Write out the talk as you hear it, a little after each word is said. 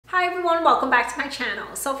Hi everyone, welcome back to my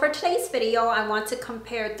channel. So for today's video, I want to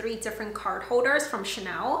compare 3 different card holders from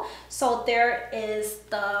Chanel. So there is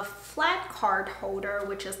the flat card holder,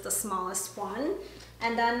 which is the smallest one.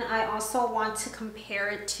 And then I also want to compare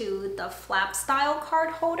it to the flap style card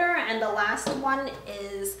holder. And the last one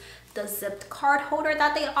is the zipped card holder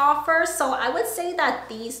that they offer. So I would say that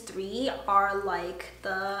these 3 are like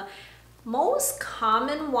the most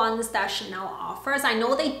common ones that Chanel offers. I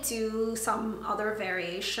know they do some other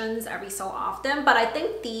variations every so often, but I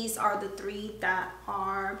think these are the 3 that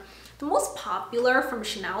are the most popular from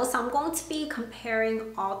Chanel. So I'm going to be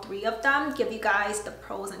comparing all 3 of them, give you guys the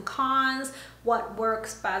pros and cons, what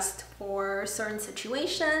works best for certain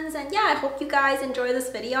situations. And yeah, I hope you guys enjoy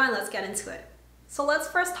this video and let's get into it. So let's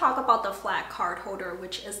first talk about the flat card holder,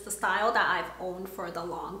 which is the style that I've owned for the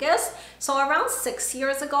longest. So around 6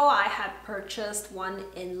 years ago, I had purchased one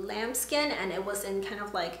in lambskin, and it was in kind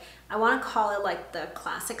of like, I want to call it like the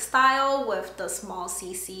classic style with the small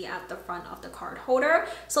CC at the front of the card holder.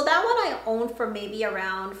 So that one I owned for maybe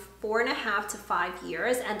around 4.5 to 5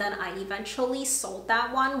 years, and then I eventually sold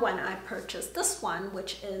that one when I purchased this one,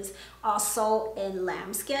 which is also in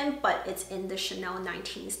lambskin, but it's in the Chanel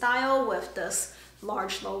 19 style with this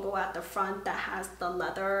large logo at the front that has the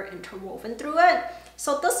leather interwoven through it.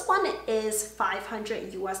 So this one is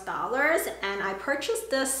 $500 US, and I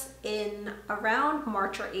purchased this in around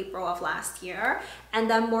March or April of last year. And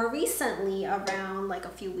then more recently, around like a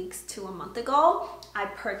few weeks to a month ago, I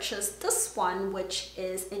purchased this one, which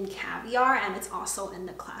is in caviar, and it's also in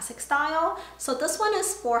the classic style. So this one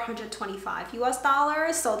is $425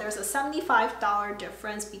 US. So there's a $75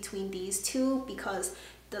 difference between these two because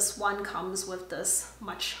this one comes with this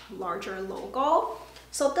much larger logo.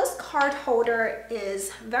 So this card holder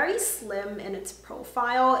is very slim in its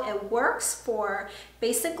profile. It works for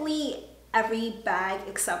basically every bag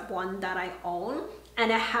except one that I own. And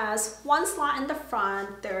it has 1 slot in the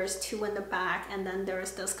front, there's 2 in the back, and then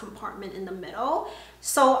there's this compartment in the middle.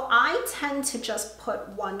 So I tend to just put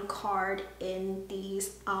 1 card in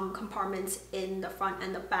these compartments in the front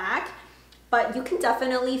and the back. But you can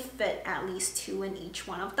definitely fit at least 2 in each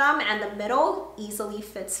one of them, and the middle easily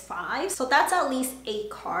fits 5. So that's at least 8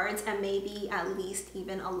 cards, and maybe at least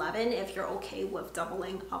even 11 if you're okay with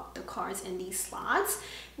doubling up the cards in these slots.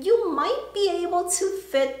 You might be able to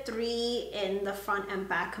fit 3 in the front and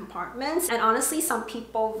back compartments, and honestly some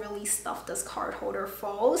people really stuff this card holder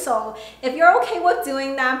full. So if you're okay with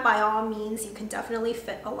doing that, by all means, you can definitely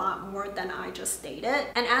fit a lot more than I just stated.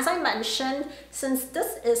 And as I mentioned, since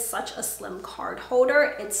this is such a slim card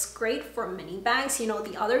holder, it's great for mini bags. You know,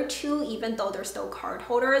 the other 2, even though they're still card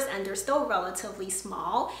holders and they're still relatively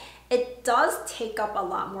small, it does take up a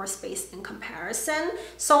lot more space in comparison.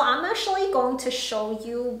 So I'm actually going to show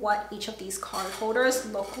you what each of these card holders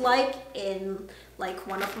look like in like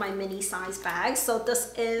one of my mini size bags. So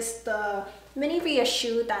this is the mini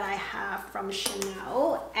reissue that I have from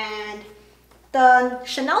Chanel, and the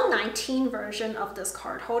Chanel 19 version of this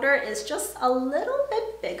card holder is just a little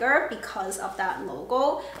bit bigger because of that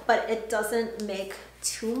logo, but it doesn't make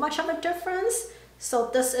too much of a difference. So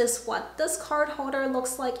this is what this card holder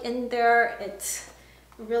looks like in there. It's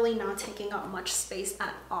really not taking up much space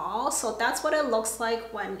at all. So that's what it looks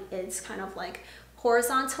like when it's kind of like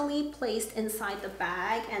horizontally placed inside the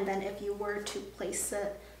bag. And then if you were to place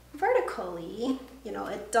it vertically, you know,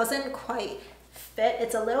 it doesn't quite fit.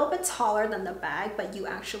 It's a little bit taller than the bag, but you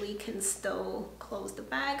actually can still close the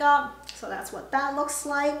bag up. So that's what that looks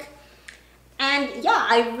like. And yeah,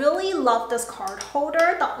 I really love this card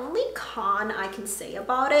holder. The only con I can say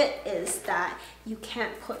about it is that you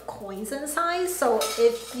can't put coins inside. So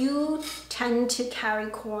if you tend to carry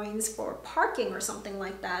coins for parking or something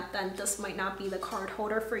like that, then this might not be the card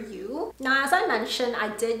holder for you. Now, as I mentioned,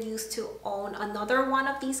 I did used to own another one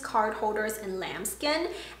of these card holders in lambskin.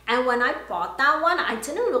 And when I bought that one, I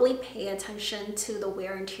didn't really pay attention to the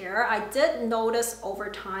wear and tear. I did notice over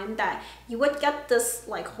time that you would get this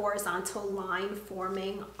like horizontal line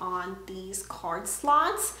forming on these card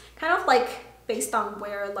slots, kind of like based on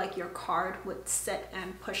where like your card would sit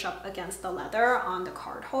and push up against the leather on the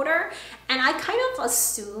card holder. And I kind of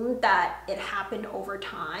assumed that it happened over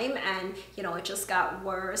time and, you know, it just got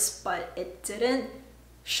worse, but it didn't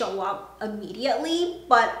show up immediately.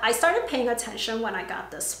 But I started paying attention when I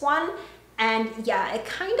got this one, and yeah, it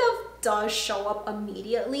kind of does show up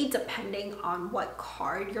immediately depending on what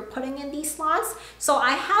card you're putting in these slots. So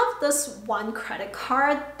I have this one credit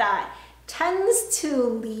card that tends to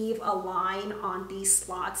leave a line on these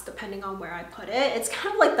slots depending on where I put it. It's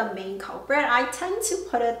kind of like the main culprit. I tend to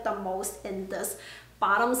put it the most in this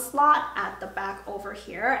bottom slot at the back over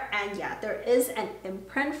here. And yeah, there is an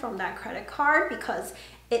imprint from that credit card because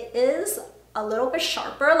it is a little bit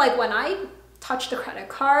sharper. Like when I touch the credit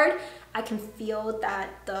card, I can feel that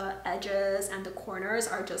the edges and the corners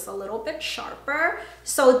are just a little bit sharper.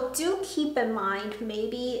 So do keep in mind,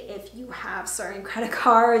 maybe if you have certain credit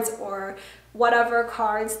cards or whatever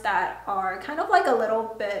cards that are kind of like a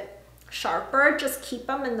little bit sharper, just keep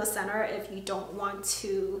them in the center if you don't want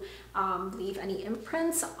to leave any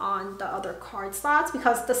imprints on the other card slots,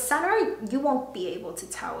 because the center, you won't be able to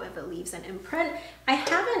tell if it leaves an imprint. I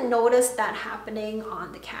haven't noticed that happening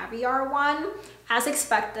on the Caviar one. As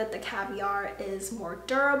expected, the Caviar is more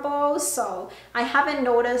durable, so I haven't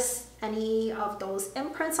noticed any of those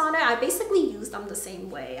imprints on it. I basically use them the same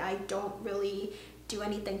way. I don't really do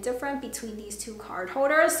anything different between these two card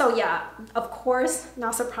holders. So yeah, of course,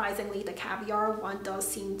 not surprisingly, the Caviar one does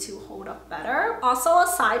seem to hold up better. Also,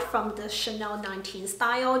 aside from the Chanel 19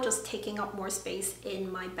 style just taking up more space in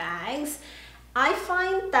my bags, I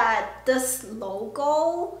find that this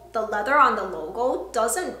logo, the leather on the logo,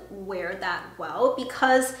 doesn't wear that well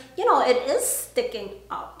because, you know, it is sticking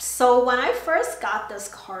up. So when I first got this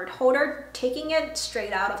card holder, taking it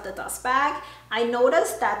straight out of the dust bag, I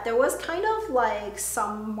noticed that there was kind of like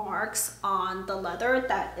some marks on the leather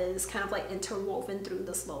that is kind of like interwoven through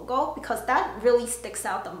this logo, because that really sticks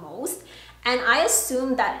out the most. And I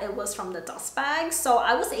assumed that it was from the dust bag. So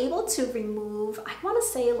I was able to remove, I want to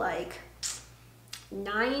say like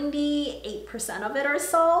 98% of it or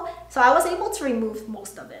so. So I was able to remove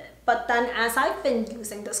most of it. But then as I've been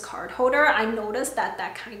using this card holder, I noticed that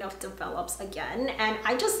that kind of develops again. And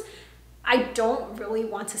I don't really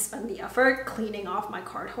want to spend the effort cleaning off my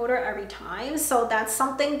card holder every time. So that's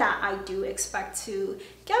something that I do expect to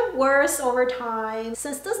get worse over time.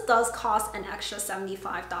 Since this does cost an extra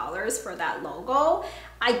 $75 for that logo,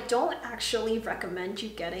 I don't actually recommend you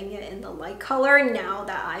getting it in the light color now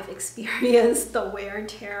that I've experienced the wear and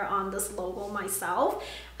tear on this logo myself.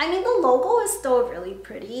 I mean, the logo is still really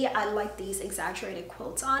pretty. I like these exaggerated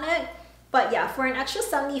quilts on it. But yeah, for an extra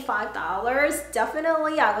 $75,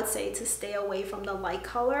 definitely I would say to stay away from the light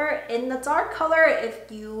color. In the dark color, if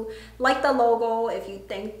you like the logo, if you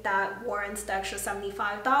think that warrants the extra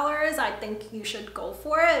 $75, I think you should go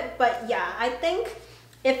for it. But yeah, I think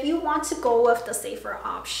if you want to go with the safer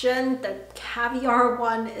option, the Caviar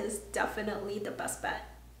one is definitely the best bet.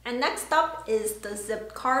 And next up is the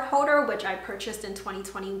zipped card holder, which I purchased in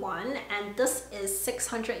 2021, and this is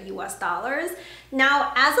 $600 US.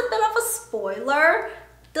 Now, as a bit of a spoiler,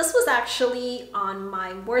 this was actually on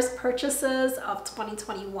my worst purchases of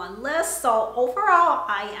 2021 list. So overall,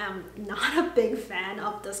 I am not a big fan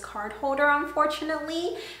of this card holder,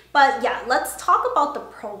 unfortunately. But yeah, let's talk about the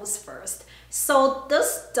pros first. So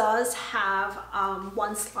this does have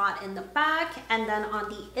one slot in the back, and then on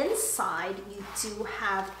the inside, you do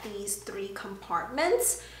have these 3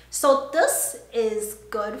 compartments. So this is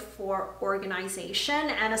good for organization,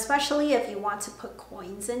 and especially if you want to put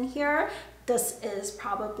coins in here, this is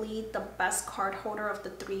probably the best card holder of the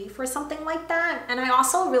 3 for something like that. And I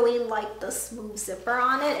also really like the smooth zipper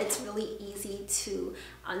on it. It's really easy to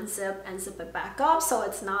unzip and zip it back up, so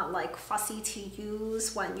it's not like fussy to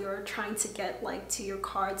use when you're trying to get like to your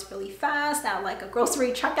cards really fast at like a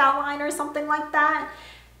grocery checkout line or something like that.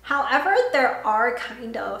 However, there are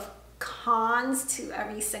kind of cons to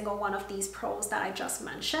every single one of these pros that I just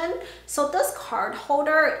mentioned. So this card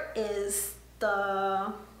holder is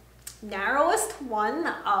the narrowest one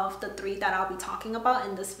of the 3 that I'll be talking about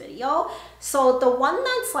in this video. So the one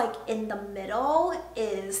that's like in the middle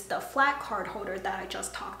is the flat card holder that I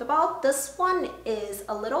just talked about. This one is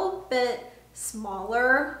a little bit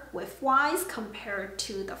smaller width-wise compared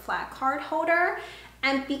to the flat card holder.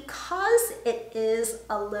 And because it is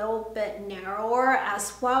a little bit narrower,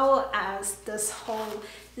 as well as this whole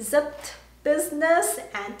zipped business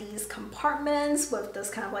and these compartments with this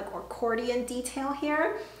kind of like accordion detail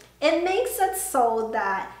here, it makes it so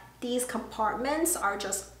that these compartments are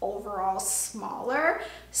just overall smaller.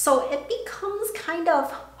 So it becomes kind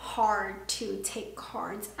of hard to take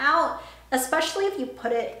cards out, especially if you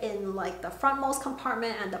put it in like the frontmost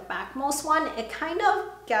compartment and the backmost one. It kind of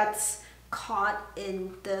gets caught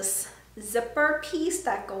in this zipper piece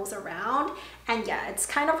that goes around. And yeah, it's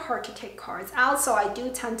kind of hard to take cards out. So I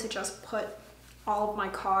do tend to just put all of my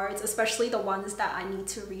cards, especially the ones that I need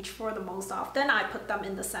to reach for the most often, I put them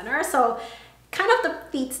in the center. So kind of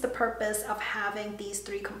defeats the purpose of having these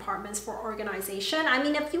 3 compartments for organization. I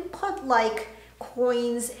mean, if you put like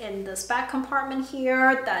coins in this back compartment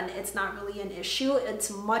here, then it's not really an issue. It's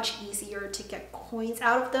much easier to get coins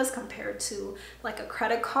out of this compared to like a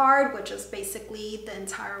credit card, which is basically the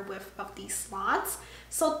entire width of these slots.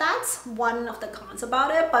 So that's one of the cons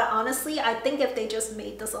about it, but honestly, I think if they just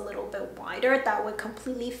made this a little bit wider, that would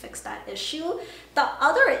completely fix that issue. The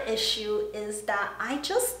other issue is that I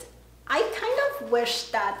kind of wish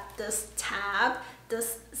that this tab,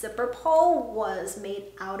 this zipper pull, was made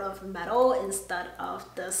out of metal instead of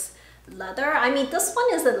this leather. I mean, this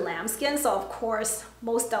one is in lambskin, so of course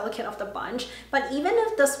most delicate of the bunch, but even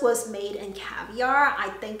if this was made in caviar, I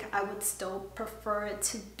think I would still prefer it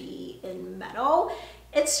to be in metal.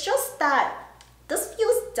 It's just that this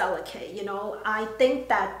feels delicate, you know. I think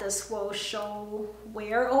that this will show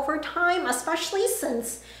wear over time, especially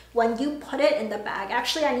since when you put it in the bag.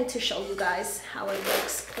 Actually, I need to show you guys how it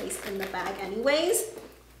looks placed in the bag anyways.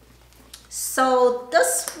 So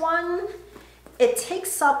this one, it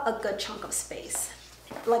takes up a good chunk of space.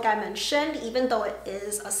 Like I mentioned, even though it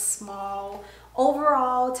is a small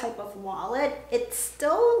overall type of wallet, it's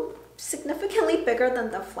still significantly bigger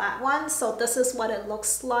than the flat one. So this is what it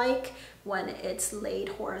looks like when it's laid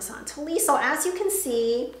horizontally. So as you can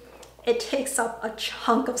see, it takes up a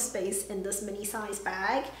chunk of space in this mini size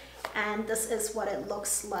bag, and this is what it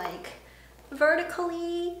looks like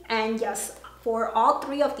vertically. And yes, for all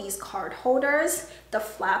three of these card holders, the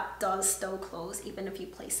flap does still close even if you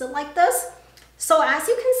place it like this. So as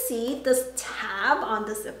you can see, this tab on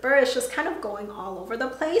the zipper is just kind of going all over the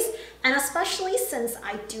place. And especially since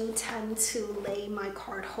I do tend to lay my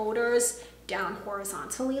card holders down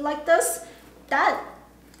horizontally like this, that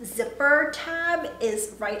zipper tab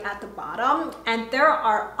is right at the bottom. And there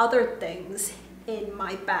are other things in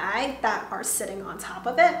my bag that are sitting on top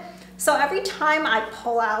of it. So every time I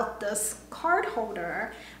pull out this card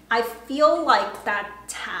holder, I feel like that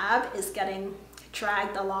tab is getting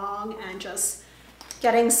dragged along and just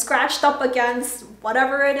getting scratched up against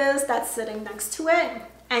whatever it is that's sitting next to it.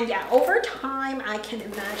 And yeah, over time, I can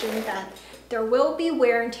imagine that there will be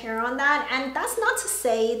wear and tear on that. And that's not to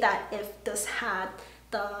say that if this had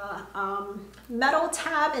the metal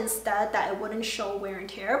tab instead, that it wouldn't show wear and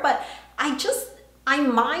tear, but I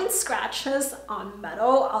mind scratches on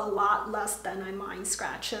metal a lot less than I mind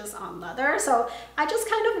scratches on leather. So I just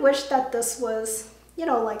kind of wish that this was, you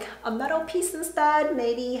know, like a metal piece instead.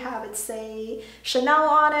 Maybe have it say Chanel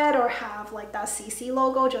on it, or have like that CC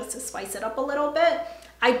logo just to spice it up a little bit.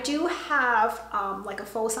 I do have like a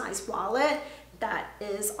full-size wallet that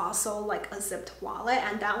is also like a zipped wallet,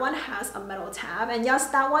 and that one has a metal tab, and yes,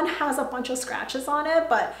 that one has a bunch of scratches on it,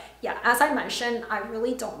 but yeah, as I mentioned, I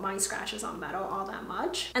really don't mind scratches on metal all that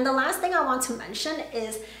much. And the last thing I want to mention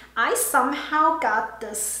is I somehow got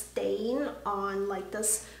this stain on like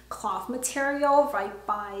this cloth material right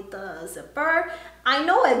by the zipper. I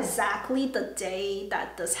know exactly the day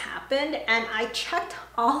that this happened, and I checked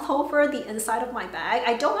all over the inside of my bag.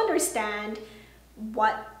 I don't understand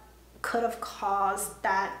what could have caused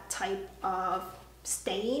that type of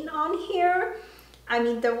stain on here. I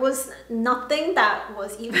mean, there was nothing that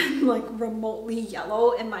was even like remotely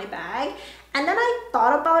yellow in my bag. And then I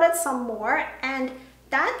thought about it some more, and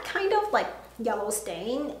that kind of like yellow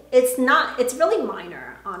stain, it's really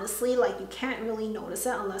minor, honestly. Like, you can't really notice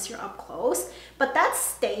it unless you're up close, but that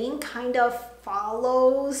stain kind of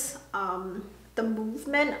follows the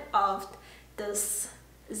movement of this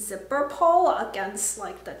zipper pull against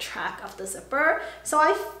like the track of the zipper. So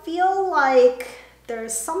I feel like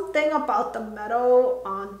there's something about the metal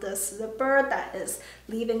on this zipper that is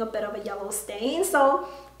leaving a bit of a yellow stain. So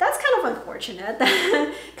that's kind of unfortunate.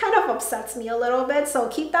 That kind of upsets me a little bit. So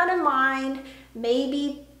keep that in mind.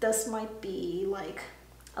 Maybe this might be like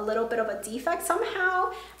a little bit of a defect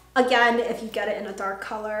somehow. Again, if you get it in a dark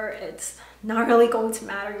color, it's not really going to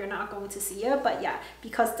matter. You're not going to see it. But yeah,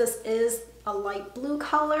 because this is a light blue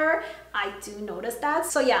color, I do notice that.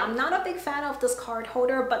 So yeah, I'm not a big fan of this card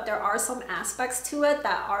holder, but there are some aspects to it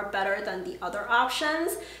that are better than the other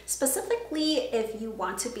options. Specifically, if you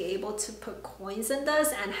want to be able to put coins in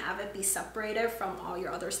this and have it be separated from all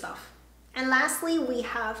your other stuff. And lastly, we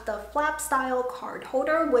have the flap style card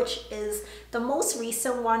holder, which is the most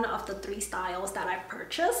recent one of the 3 styles that I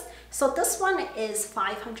purchased. So this one is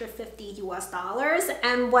 $550 US.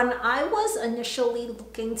 And when I was initially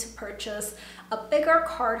looking to purchase a bigger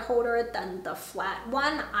card holder than the flat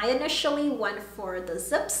one, I initially went for the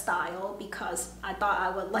zip style because I thought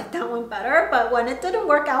I would like that one better. But when it didn't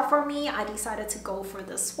work out for me, I decided to go for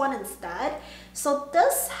this one instead. So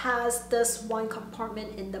this has this one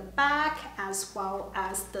compartment in the back, as well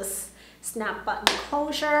as this snap button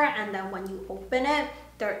closure, and then when you open it,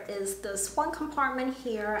 there is this one compartment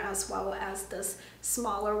here as well as this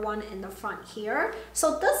smaller one in the front here.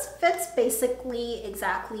 So this fits basically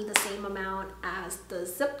exactly the same amount as the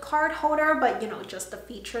zip card holder, but you know, just the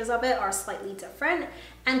features of it are slightly different.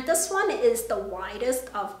 And this one is the widest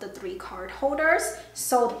of the 3 card holders.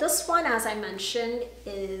 So this one, as I mentioned,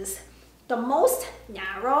 is the most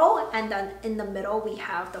narrow, and then in the middle we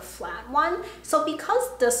have the flat one. So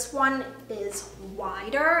because this one is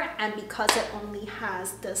wider and because it only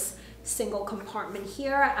has this single compartment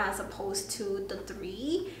here as opposed to the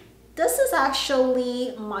 3, this is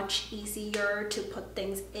actually much easier to put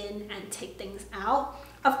things in and take things out.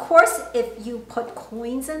 Of course, if you put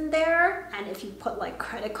coins in there and if you put like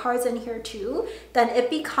credit cards in here too, then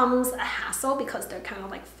it becomes a hassle because they're kind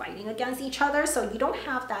of like fighting against each other. So you don't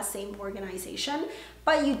have that same organization,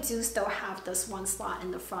 but you do still have this one slot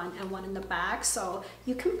in the front and one in the back. So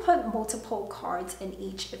you can put multiple cards in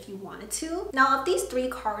each if you wanted to. Now, of these 3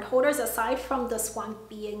 card holders, aside from this one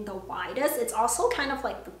being the widest, it's also kind of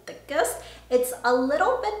like the thickest. It's a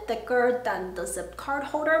little bit thicker than the zip card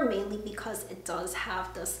holder, mainly because it does have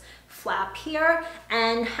this flap here.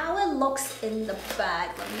 And how it looks in the bag,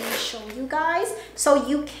 let me show you guys. So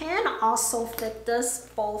you can also fit this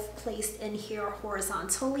both placed in here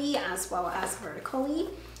horizontally as well as vertically.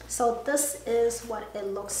 So this is what it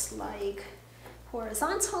looks like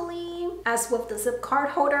horizontally. As with the zip card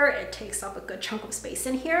holder, it takes up a good chunk of space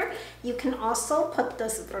in here. You can also put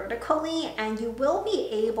this vertically and you will be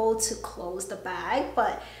able to close the bag,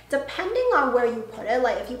 but depending on where you put it,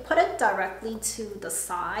 like if you put it directly to the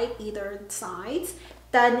side, either sides,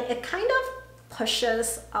 then it kind of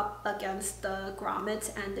pushes up against the grommets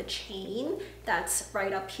and the chain that's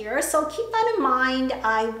right up here. So keep that in mind.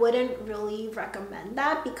 I wouldn't really recommend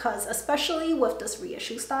that because especially with this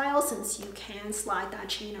reissue style, since you can slide that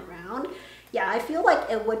chain around, yeah, I feel like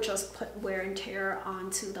it would just put wear and tear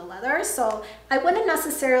onto the leather. So I wouldn't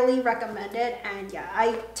necessarily recommend it. And yeah,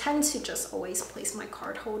 I tend to just always place my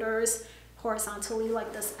card holders horizontally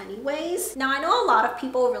like this anyways. Now I know a lot of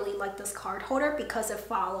people really like this card holder because it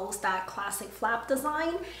follows that classic flap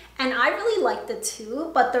design, and I really liked it too,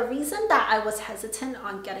 but the reason that I was hesitant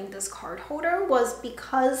on getting this card holder was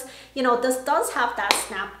because, you know, this does have that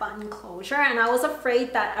snap button closure, and I was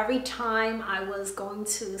afraid that every time I was going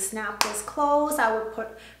to snap this closed, I would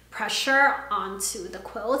put pressure onto the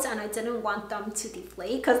quilts and I didn't want them to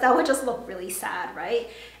deflate because that would just look really sad, right?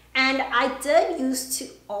 And I did used to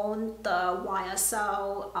own the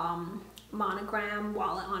YSL monogram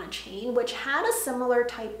wallet on a chain, which had a similar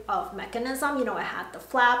type of mechanism. You know, it had the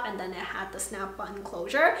flap and then it had the snap button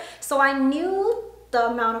closure. So I knew the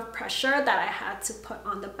amount of pressure that I had to put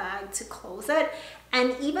on the bag to close it.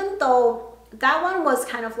 And even though that one was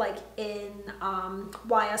kind of like in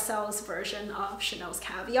YSL's version of Chanel's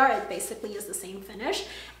Caviar, it basically is the same finish.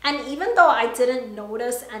 And even though I didn't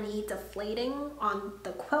notice any deflating on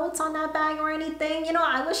the quilts on that bag or anything, you know,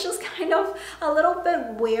 I was just kind of a little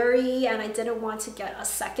bit wary and I didn't want to get a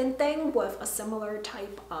second thing with a similar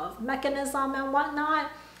type of mechanism and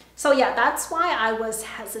whatnot. So yeah, that's why I was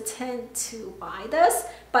hesitant to buy this.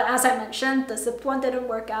 But as I mentioned, the zipped one didn't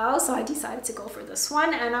work out, so I decided to go for this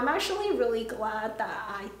one. And I'm actually really glad that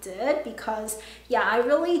I did because yeah, I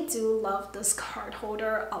really do love this card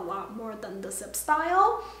holder a lot more than the zip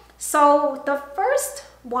style. So the first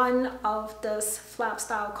one of this flap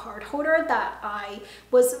style card holder that I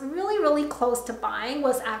was really close to buying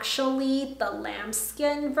was actually the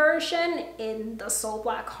lambskin version in the Soul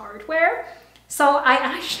Black hardware. So I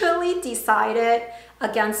actually decided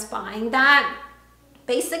against buying that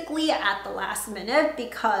basically at the last minute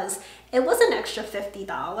because it was an extra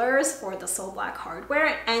 $50 for the Soul Black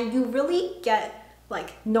hardware, and you really get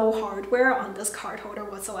like no hardware on this card holder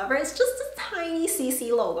whatsoever. It's just a tiny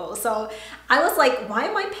CC logo. So I was like, why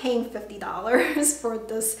am I paying $50 for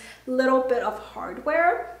this little bit of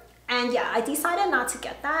hardware? And yeah, I decided not to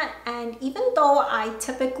get that. And even though I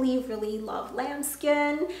typically really love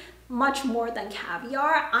lambskin much more than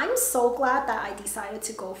caviar, I'm so glad that I decided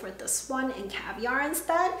to go for this one in caviar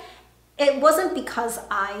instead. It wasn't because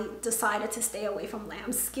I decided to stay away from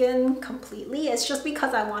lambskin completely. It's just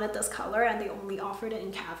because I wanted this color and they only offered it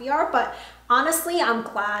in caviar. But honestly, I'm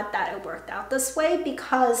glad that it worked out this way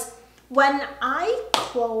because when I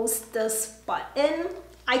close this button,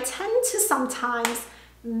 I tend to sometimes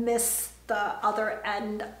miss the other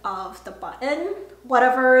end of the button,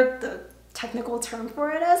 whatever the technical term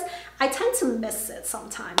for it is. I tend to miss it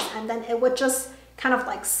sometimes, and then it would just kind of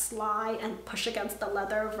like slide and push against the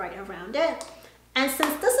leather right around it. And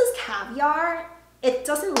since this is caviar, it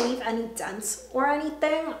doesn't leave any dents or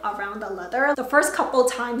anything around the leather. The first couple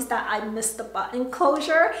times that I missed the button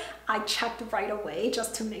closure, I checked right away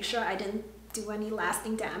just to make sure I didn't do any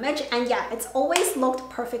lasting damage, and yeah, it's always looked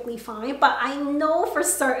perfectly fine, but I know for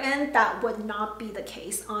certain that would not be the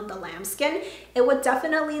case on the lambskin. It would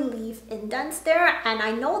definitely leave indents there, and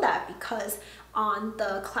I know that because on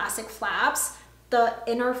the classic flaps, the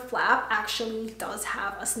inner flap actually does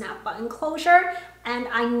have a snap button closure, and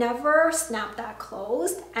I never snap that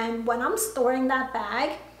closed, and when I'm storing that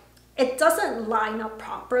bag, it doesn't line up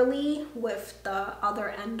properly with the other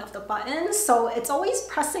end of the button, so it's always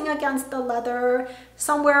pressing against the leather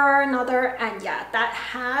somewhere or another, and yeah, that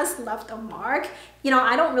has left a mark. You know,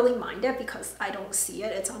 I don't really mind it because I don't see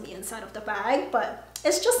it, it's on the inside of the bag, but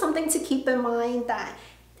it's just something to keep in mind that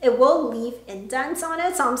it will leave indents on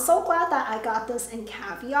it. So I'm so glad that I got this in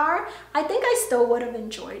caviar. I think I still would have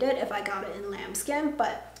enjoyed it if I got it in lambskin,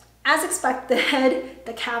 but as expected,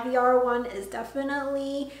 the caviar one is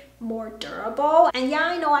definitely more durable. And yeah,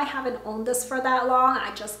 I know I haven't owned this for that long.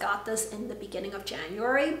 I just got this in the beginning of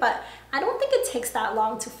January, but I don't think it takes that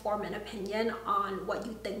long to form an opinion on what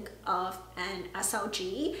you think of an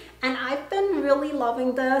SLG. And I've been really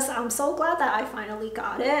loving this. I'm so glad that I finally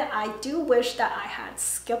got it. I do wish that I had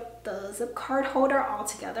skipped the zip card holder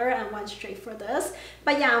altogether and went straight for this.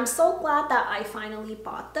 But yeah, I'm so glad that I finally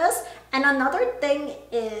bought this. And another thing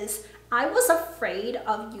is, I was afraid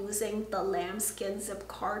of using the lambskin zip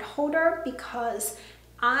card holder because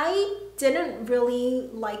I didn't really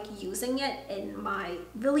like using it in my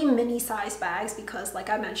really mini size bags because, like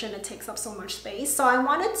I mentioned, it takes up so much space. So I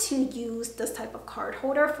wanted to use this type of card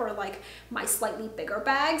holder for like my slightly bigger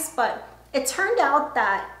bags, but it turned out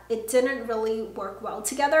that it didn't really work well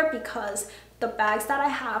together because the bags that I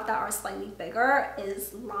have that are slightly bigger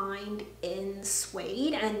is lined in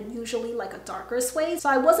suede, and usually like a darker suede.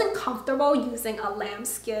 So I wasn't comfortable using a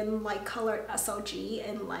lambskin like colored SLG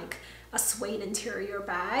in like a suede interior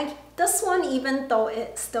bag. This one, even though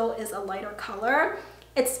it still is a lighter color,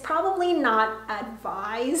 it's probably not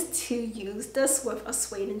advised to use this with a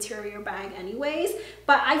suede interior bag anyways,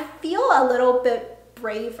 but I feel a little bit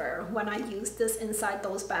braver when I use this inside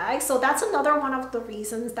those bags. So that's another one of the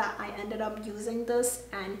reasons that I ended up using this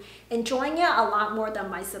and enjoying it a lot more than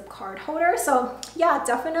my zip card holder. So yeah,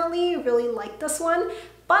 definitely really like this one.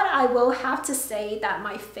 But I will have to say that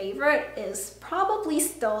my favorite is probably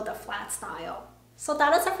still the flat style. So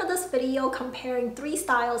that is it for this video comparing 3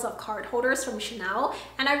 styles of card holders from Chanel,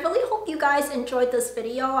 and I really hope you guys enjoyed this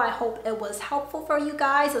video. I hope it was helpful for you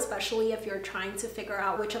guys, especially if you're trying to figure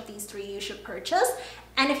out which of these 3 you should purchase.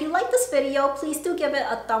 And if you like this video, please do give it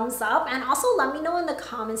a thumbs up, and also let me know in the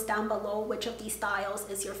comments down below which of these styles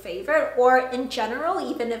is your favorite, or in general,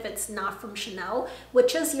 even if it's not from Chanel,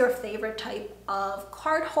 which is your favorite type of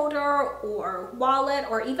card holder or wallet,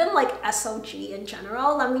 or even like SLG in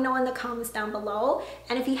general. Let me know in the comments down below.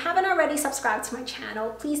 And if you haven't already subscribed to my channel,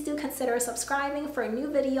 please do consider subscribing for new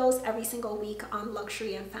videos every single week on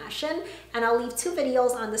luxury and fashion. And I'll leave 2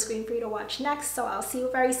 videos on the screen for you to watch next, so I'll see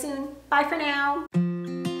you very soon. Bye for now.